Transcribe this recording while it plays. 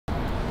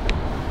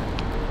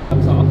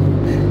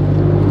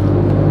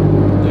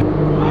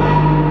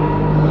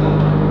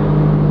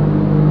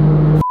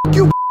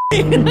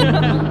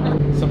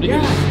Somebody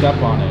could just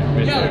step on it.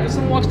 Right Yeah, there. if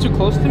someone walks too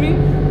close to me. I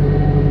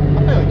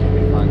feel like you'll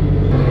be fine.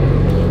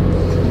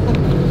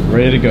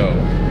 Ready to go.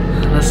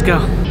 Let's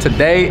go.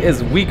 Today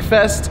is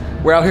WEKFEST.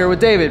 We're out here with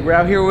David. We're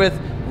out here with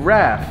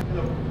Raph.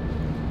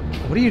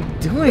 What are you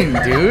doing,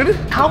 dude?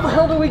 How the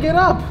hell do we get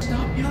up?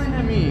 Stop yelling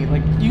at me.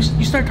 Like you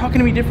start talking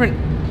to me different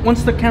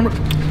once the camera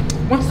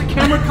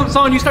comes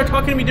on. You start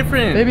talking to me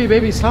different.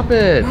 Baby, stop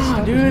it. Nah,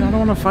 Stop dude. it. I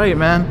don't want to fight,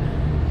 man.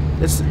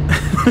 It's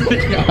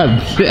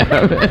God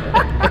damn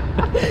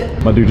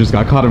it. My dude just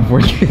got caught in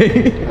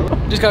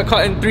 4K. Just got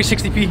caught in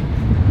 360p.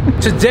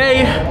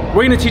 Today,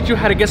 we're gonna teach you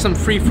how to get some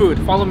free food.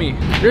 Follow me.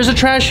 There's a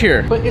trash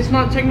here, but it's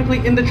not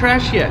technically in the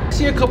trash yet. I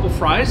see a couple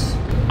fries.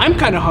 I'm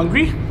kind of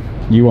hungry.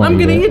 You won't. I'm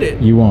gonna eat it.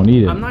 You won't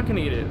eat it. I'm not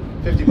gonna eat it.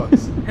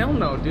 $50. Hell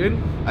no,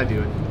 dude. I do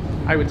it.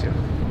 I would too.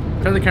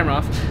 Turn the camera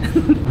off.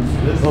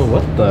 Oh,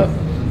 what the?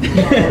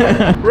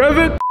 Rev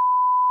it.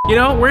 You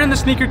know, we're in the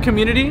sneaker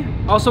community,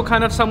 also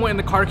kind of somewhat in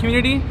the car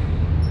community.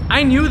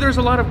 I knew there's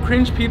a lot of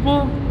cringe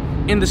people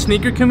in the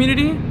sneaker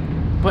community,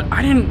 but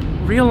I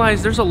didn't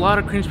realize there's a lot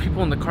of cringe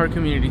people in the car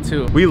community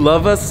too. We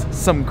love us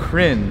some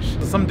cringe.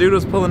 Some dude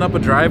was pulling up a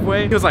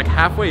driveway. He was like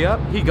halfway up.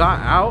 He got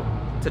out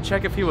to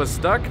check if he was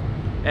stuck,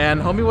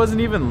 and homie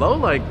wasn't even low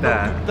like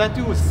that. No, that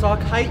dude was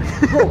sock height.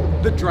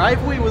 Bro, the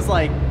driveway was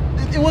like,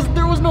 there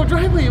was no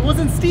driveway. It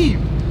wasn't steep.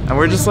 And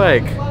we're just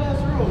like,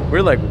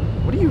 we're like,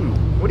 what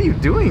are you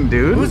doing,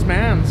 dude? Who's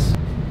man's?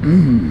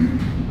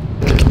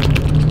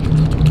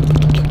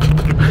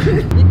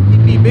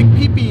 Big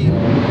pee-pee.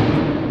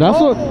 That's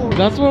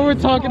what we're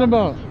talking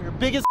about. Your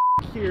biggest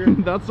here.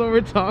 That's what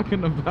we're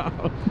talking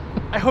about.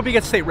 I hope he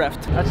gets state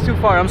refed. That's too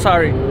far, I'm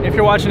sorry. If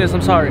you're watching this,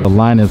 I'm sorry. The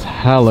line is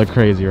hella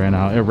crazy right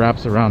now. It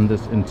wraps around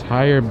this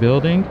entire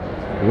building.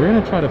 We're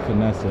gonna try to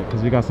finesse it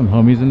because we got some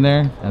homies in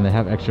there and they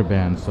have extra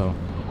bands. So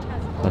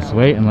let's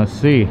wait and let's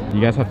see.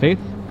 You guys have faith?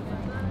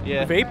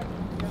 Yeah. Vape?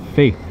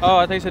 Faith. Oh,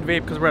 I thought you said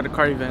vape because we're at a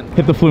car event.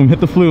 Hit the flume, hit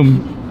the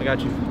flume. I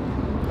got you.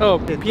 Oh,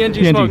 PNG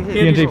PNG, smoke.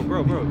 PNG.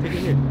 Bro, take a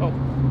hit.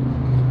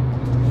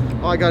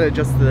 Oh, I gotta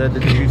adjust the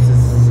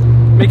juices.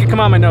 Make it come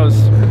out my nose.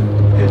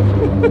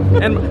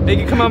 And make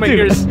it come out my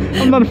ears.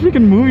 I'm not a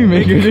freaking movie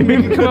maker, dude.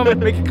 Make it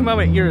come out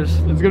my ears.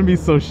 It's gonna be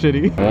so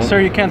shitty.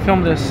 Sir, you can't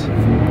film this.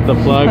 The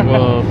plug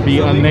will be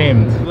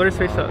unnamed. Blur his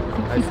face up.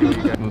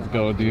 Let's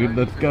go, dude.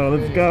 Let's go,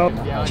 let's go.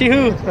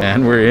 Chihoo.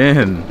 And we're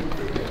in.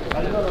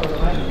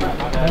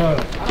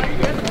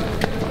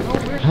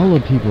 Hella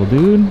people,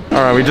 dude.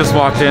 All right, we just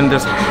walked in.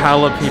 There's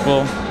hella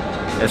people.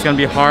 It's gonna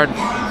be hard.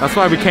 That's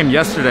why we came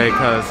yesterday,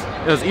 because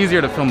it was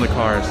easier to film the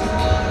cars.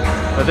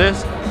 But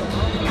this,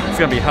 it's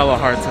gonna be hella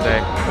hard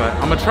today. But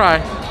I'm gonna try.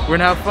 We're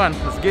gonna have fun.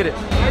 Let's get it.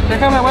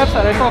 Check out my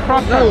website. I saw a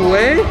crop top. No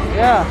way.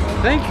 Yeah.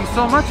 Thank you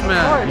so much,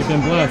 man. You've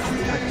been blessed.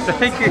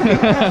 Thank you. Man,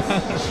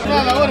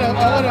 I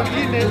would've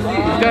eaten it.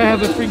 This guy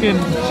has a freaking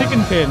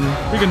chicken pin.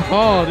 Freaking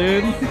Paul,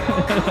 dude.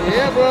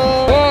 Yeah,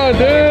 bro. Oh,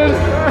 dude.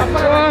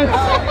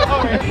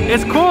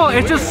 It's cool.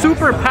 It's just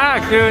super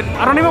packed, dude.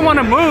 I don't even want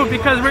to move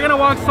because we're gonna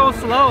walk so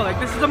slow. Like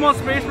this is the most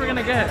space we're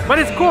gonna get. But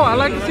it's cool. I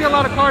like to see a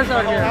lot of cars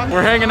out here.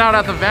 We're hanging out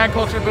at the van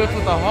culture booth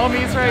with the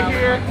homies right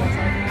here.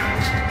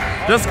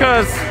 Just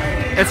cause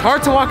it's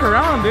hard to walk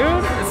around,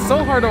 dude. It's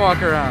so hard to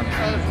walk around.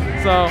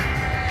 So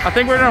I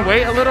think we're gonna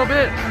wait a little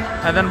bit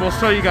and then we'll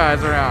show you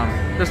guys around.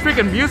 There's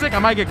freaking music. I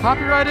might get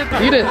copyrighted.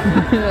 Eat it.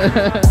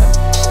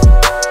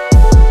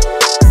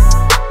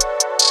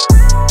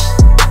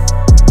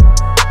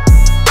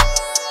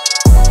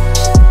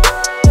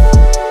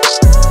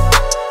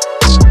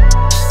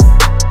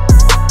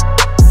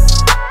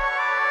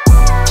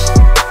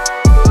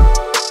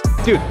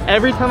 Dude,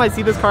 every time I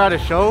see this car at a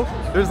show,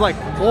 there's like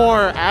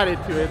more added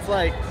to it. It's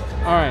like,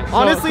 All right. So,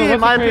 honestly, so in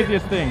what's my the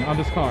opinion, craziest thing on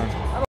this car?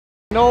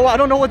 no, I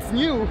don't know what's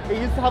new. It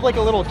used to have like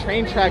a little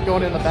train track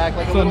going in the back.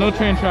 Like a So little, no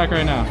train track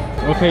right now.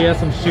 Okay, yeah,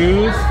 some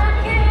shoes,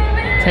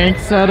 tank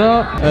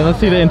setup, and let's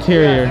see the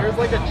interior. Yeah, there's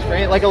like a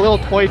train, like a little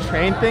toy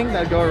train thing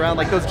that go around,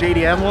 like those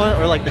JDM one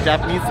or like the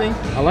Japanese thing.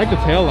 I like the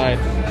taillights.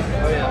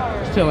 Oh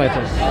yeah. These taillights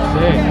are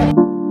sick.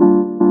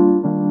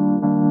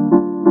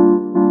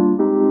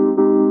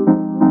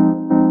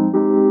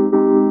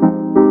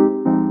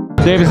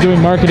 Dave is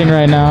doing marketing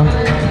right now,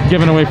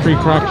 giving away free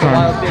croc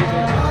charms.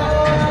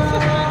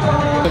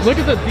 Look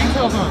at the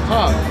details on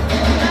top.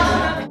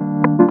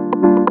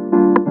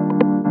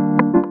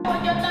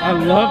 I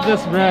love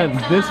this red.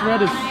 This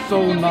red is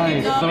so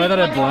nice. The way that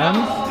it blends,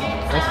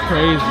 that's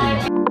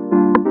crazy.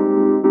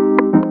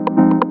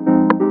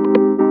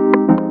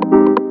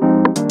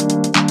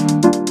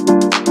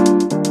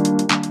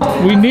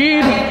 We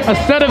need a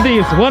set of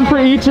these, one for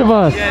each of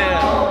us.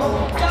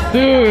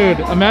 Dude,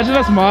 imagine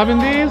us mobbing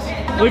these.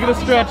 Look at the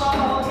stretch.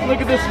 Look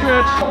at this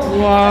stretch.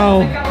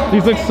 Wow.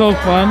 These look so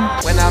fun.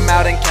 When I'm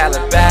out in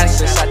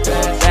Calabasas, I do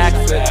a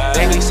backflip.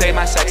 Baby say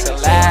my sex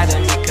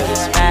Aladdin because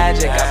it's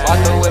magic. I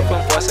bought the whip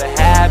from force of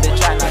habit,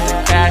 try not to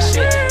crash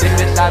it.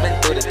 Dipping, diving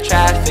through the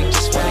traffic,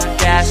 just wanna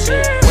gas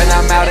it. When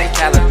I'm out in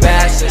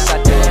Calabasas,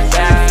 I do a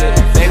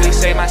backflip. Baby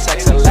say my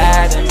sex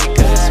Aladdin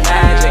because it's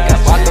magic. I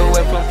bought the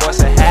whip from force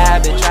of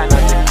habit, try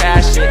not to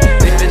crash it.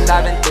 Dipping,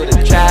 diving through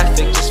the traffic.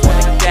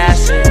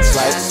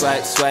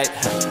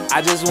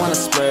 just wanna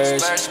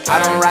splurge.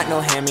 I don't rock no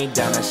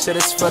hand-me-down, that shit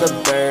is for the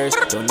birds.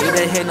 Don't need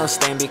to hit no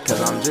stain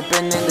because I'm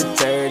dripping in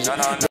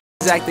detergent.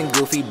 Niggas acting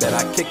goofy, bet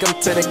I kick them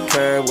to the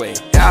curb. Wait,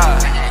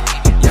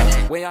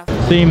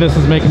 Seeing this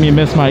is making me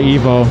miss my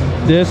Evo.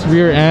 This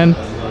rear end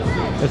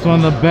is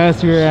one of the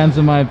best rear ends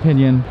in my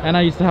opinion. And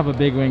I used to have a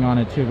big wing on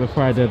it too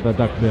before I did the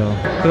duckbill.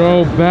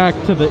 Throw back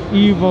to the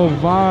Evo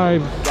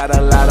vibes. Got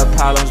a lot of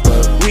problems,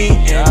 but we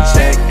in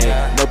check.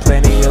 No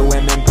plenty of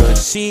women, but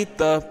she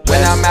the best.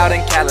 When I'm out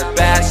in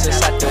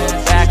Calabasas, I do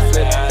a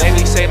backflip.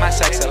 Baby say my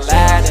sex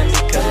Aladdin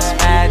because it's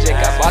magic.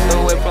 I bought the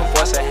whip from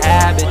force of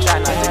habit, try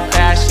not to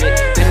crash it.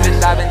 Dipping,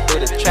 diving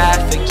through the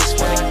traffic, just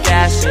wanna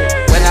gas it.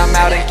 When I'm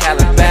out in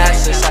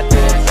Calabasas, I do a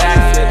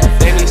backflip.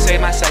 Baby say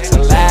my sex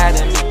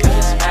Aladdin because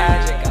it's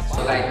magic.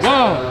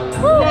 Whoa,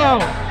 whoa,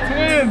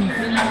 twins,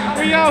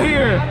 we out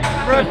here.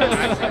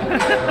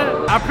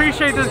 I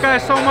appreciate this guy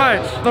so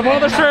much. Of all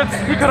the shirts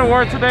he could have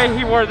worn today,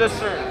 he wore this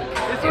shirt.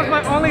 This was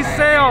my only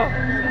sale.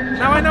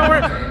 Now I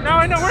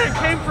know where it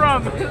came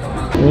from.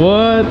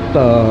 What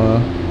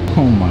the?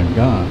 Oh my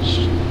gosh.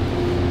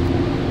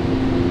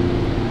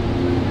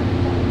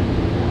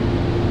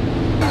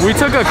 We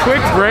took a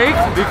quick break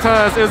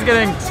because it was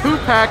getting too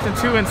packed and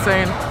too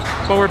insane.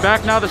 But we're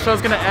back now. The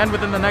show's gonna end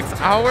within the next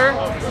hour,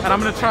 and I'm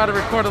gonna try to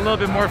record a little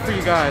bit more for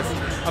you guys.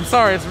 I'm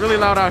sorry, it's really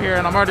loud out here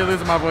and I'm already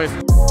losing my voice.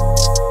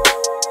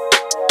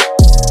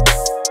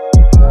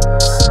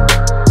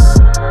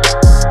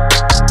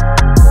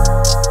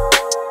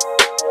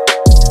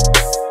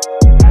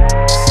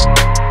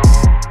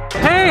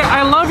 Hey,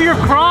 I love your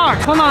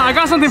Crocs. Hold on, I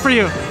got something for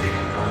you.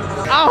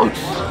 Ouch!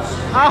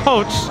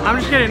 Ouch! I'm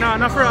just kidding. No,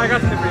 not for real. I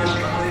got something for you.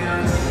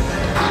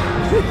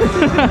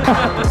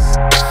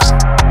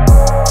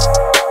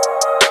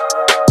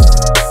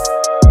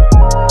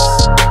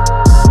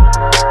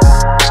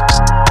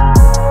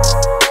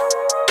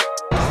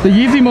 The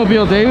Yeezy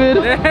Mobile,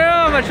 David.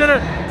 Damn, I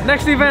should've.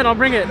 Next event, I'll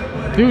bring it.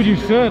 Dude, you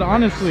should,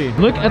 honestly.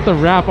 Look at the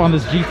wrap on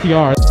this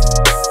GTR.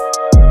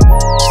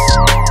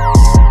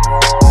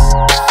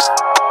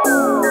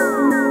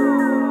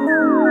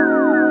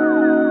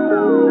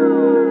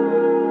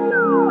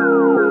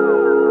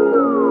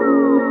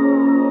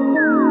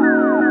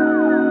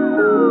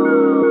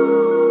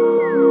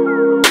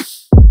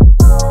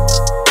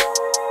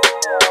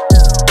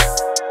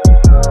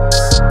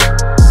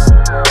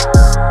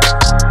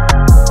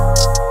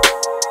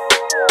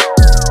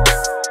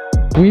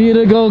 We need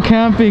to go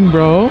camping,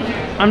 bro.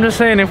 I'm just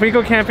saying, if we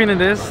go camping in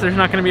this, there's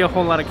not gonna be a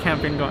whole lot of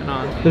camping going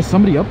on. There's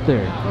somebody up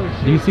there.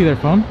 Oh, do you see their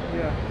phone?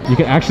 Yeah. You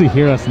can actually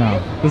hear us now.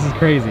 This is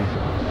crazy.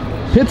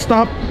 Pit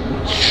stop.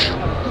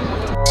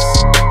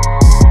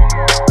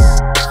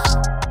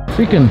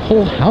 Freaking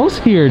whole house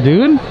here,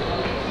 dude.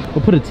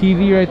 We'll put a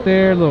TV right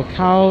there, a little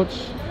couch,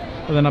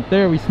 and then up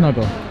there we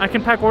snuggle. I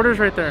can pack orders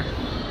right there.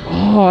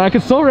 Oh, I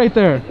can sew right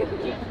there.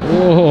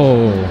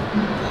 Whoa.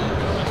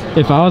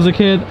 If I was a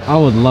kid, I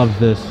would love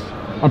this.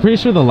 I'm pretty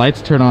sure the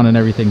lights turn on and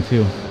everything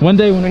too. One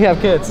day when we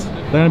have kids,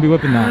 they're gonna be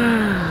whipping that.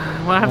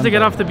 Well, I have to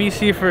get off the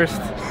BC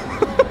first.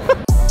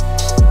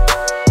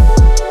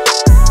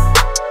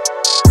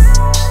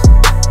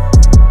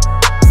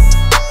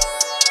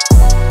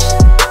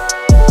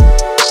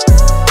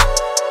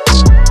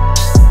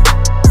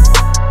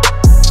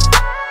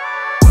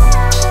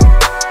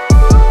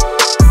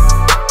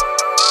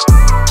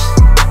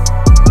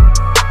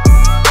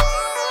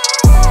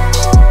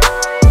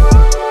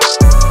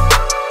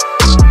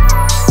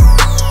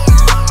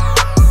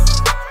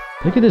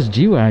 Look at this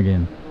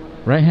G-Wagon.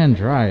 Right-hand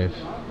drive.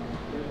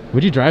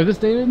 Would you drive this,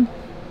 David?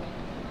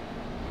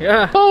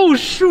 Yeah. Oh,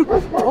 shoot!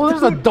 Oh,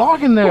 there's a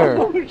dog in there!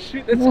 Oh,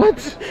 shoot. That's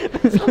What?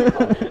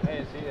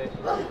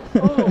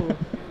 Oh.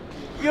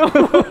 Yo,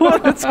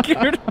 that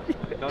scared me.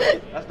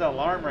 That's the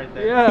alarm right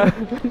there. Yeah.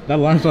 That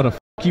alarm's about to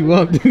f you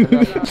up, dude.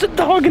 There's a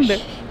dog in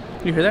there.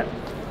 You hear that?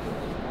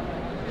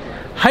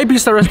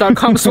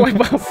 Hypebeastarrest.com, swipe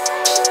up.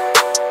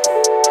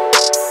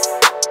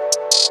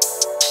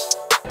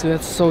 Dude,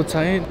 that's so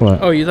tight.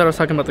 What? Oh, you thought I was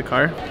talking about the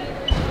car?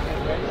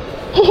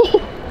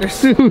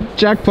 There's Dude,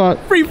 jackpot.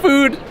 free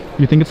food.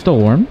 You think it's still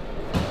warm?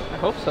 I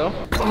hope so.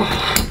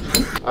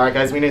 All right,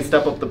 guys, we need to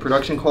step up the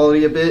production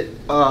quality a bit.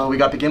 We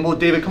got the gimbal.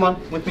 David, come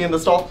on with me in the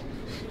stall.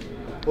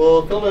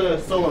 We'll film a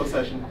solo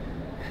session.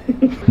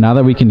 Now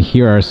that we can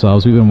hear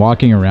ourselves, we've been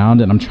walking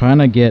around and I'm trying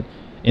to get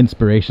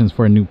inspirations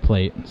for a new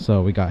plate.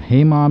 So we got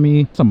Hey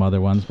Mommy, some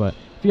other ones, but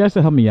if you guys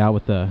could help me out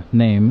with the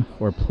name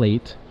or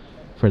plate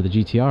for the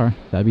GTR,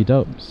 that'd be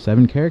dope.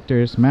 7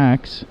 characters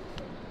max.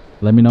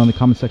 Let me know in the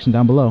comment section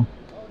down below.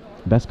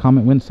 Best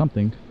comment wins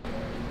something.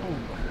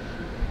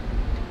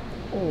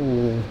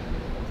 Oh,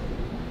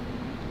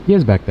 He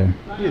is back there.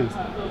 he is.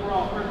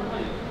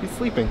 He's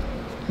sleeping.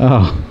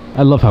 Oh,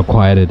 I love how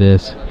quiet it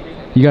is.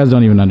 You guys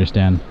don't even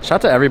understand. Shout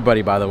out to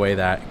everybody, by the way,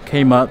 that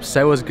came up,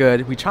 said it was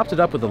good. We chopped it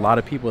up with a lot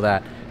of people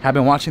that have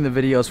been watching the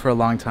videos for a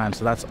long time,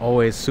 so that's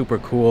always super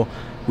cool.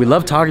 We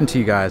love talking to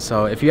you guys,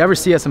 so if you ever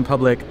see us in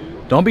public,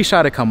 don't be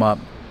shy to come up.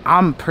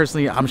 I'm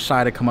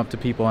shy to come up to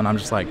people and I'm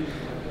just like,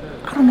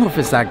 I don't know if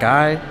it's that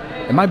guy,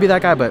 It might be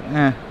that guy, but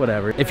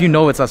whatever. If you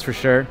know it's us for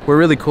sure, we're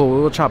really cool.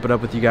 We'll chop it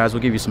up with you guys.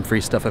 We'll give you some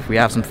free stuff if we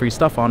have some free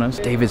stuff on us.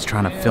 David's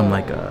trying to film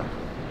like a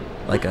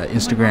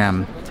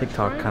Instagram,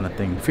 TikTok kind of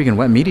thing. Freaking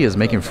Wet Media is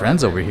making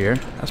friends over here.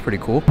 That's pretty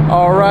cool.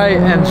 All right,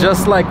 and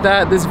just like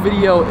that, this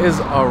video is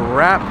a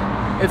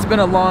wrap. It's been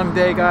a long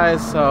day,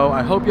 guys, so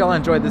I hope y'all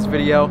enjoyed this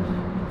video.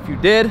 If you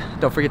did,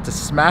 don't forget to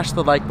smash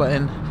the like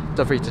button.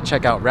 Don't forget to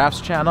check out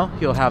Raf's channel.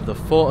 He'll have the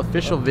full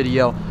official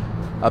video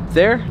up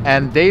there.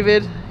 And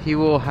David, he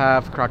will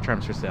have croc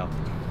charms for sale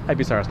at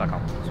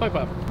bayrestorations.com. Swipe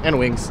up. And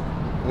wings.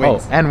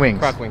 Oh, and wings.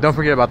 Croc wings. Don't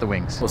forget about the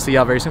wings. We'll see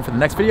y'all very soon for the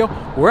next video.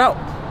 We're out.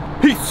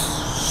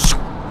 Peace.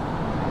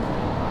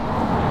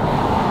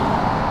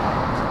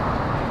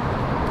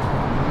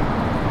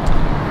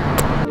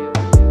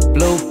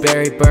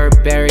 Blueberry,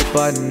 Burberry,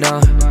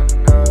 button-up,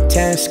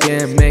 tan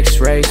skin, mixed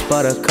race,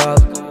 buttercup,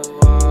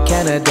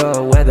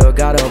 Canada weather,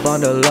 got a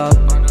bundle up.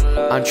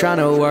 I'm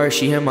tryna work,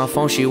 she hit my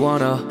phone, she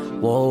wanna,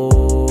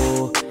 whoa.